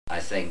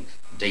think,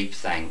 deep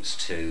thanks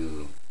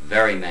to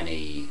very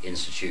many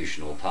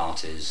institutional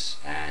parties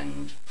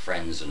and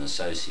friends and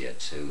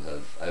associates who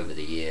have, over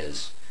the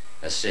years,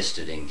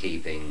 assisted in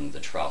keeping the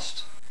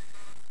Trust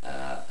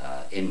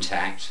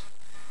intact,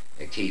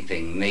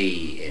 keeping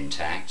me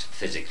intact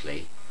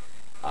physically.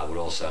 I would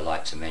also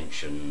like to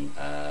mention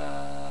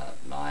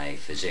my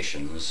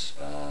physicians,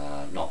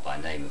 not by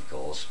name of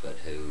course, but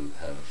who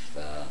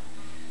have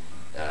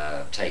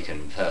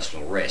taken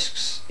personal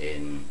risks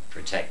in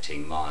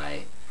protecting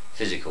my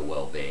physical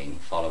well-being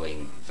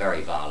following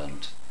very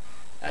violent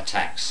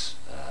attacks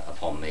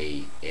upon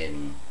me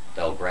in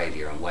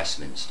Belgravia and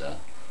Westminster,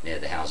 near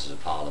the Houses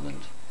of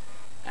Parliament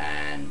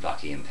and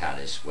Buckingham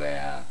Palace,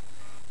 where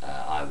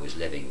I was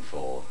living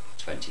for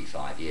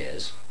 25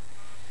 years.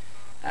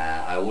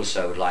 I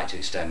also would like to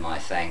extend my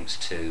thanks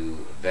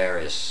to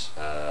various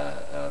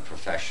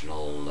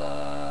professional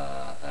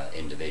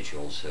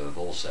individuals who have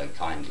also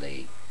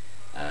kindly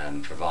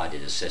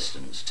provided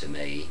assistance to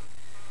me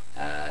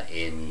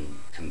in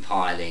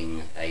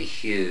compiling a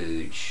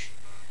huge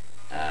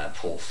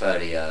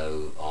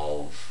portfolio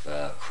of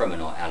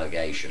criminal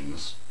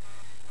allegations,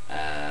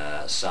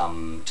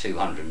 some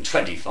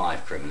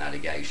 225 criminal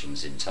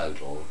allegations in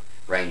total,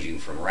 ranging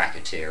from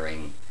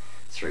racketeering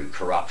through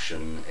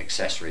corruption,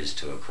 accessories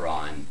to a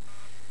crime,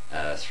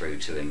 through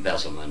to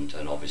embezzlement,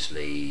 and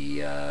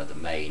obviously the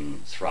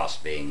main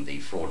thrust being the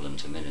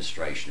fraudulent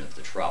administration of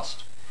the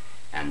Trust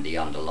and the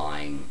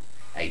underlying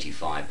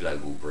 85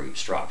 global group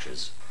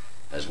structures,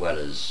 as well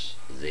as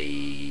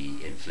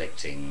the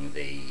inflicting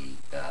the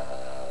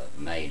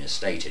main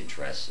estate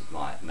interests of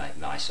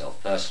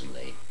myself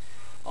personally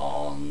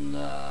on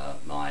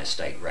my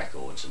estate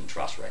records and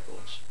trust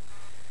records.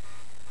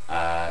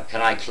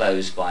 Can I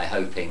close by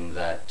hoping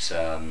that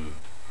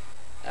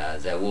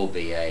there will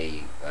be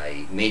a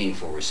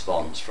meaningful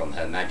response from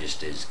Her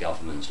Majesty's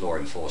government's law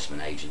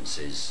enforcement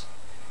agencies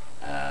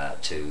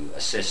to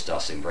assist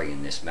us in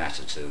bringing this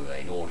matter to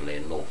an orderly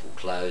and lawful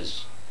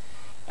close.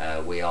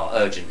 We are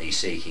urgently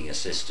seeking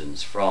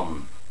assistance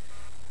from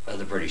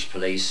the British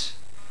Police.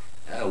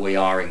 We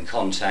are in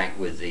contact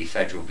with the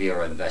Federal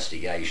Bureau of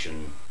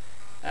Investigation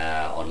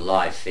on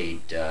live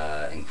feed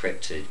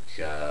encrypted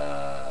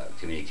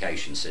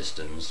communication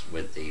systems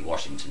with the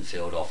Washington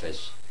Field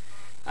Office,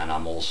 and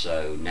I'm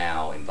also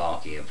now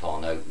embarking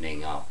upon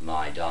opening up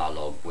my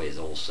dialogue with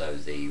also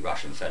the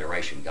Russian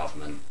Federation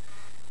government,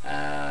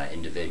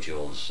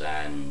 individuals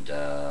and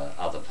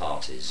other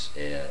parties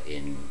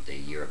in the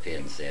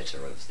European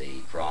theatre of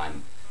the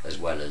crime, as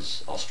well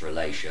as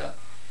Australasia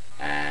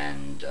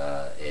and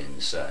in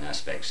certain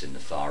aspects in the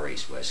Far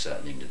East where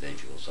certain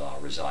individuals are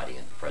residing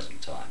at the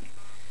present time.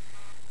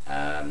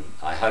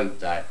 I hope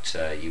that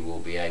you will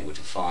be able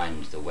to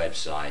find the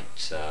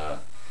website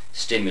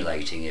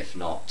stimulating, if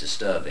not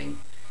disturbing,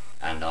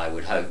 and I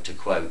would hope to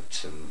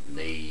quote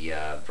the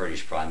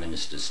British Prime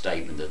Minister's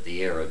statement that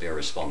the era of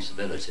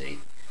irresponsibility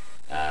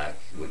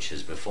which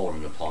has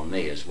befallen upon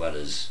me, as well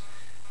as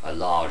a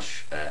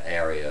large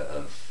area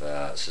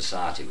of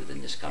society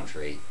within this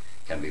country,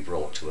 can be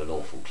brought to a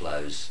lawful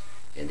close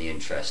in the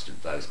interest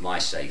of both my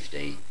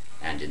safety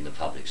and in the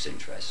public's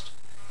interest.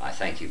 I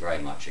thank you very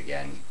much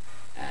again,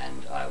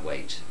 and I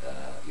await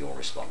your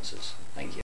responses. Thank you.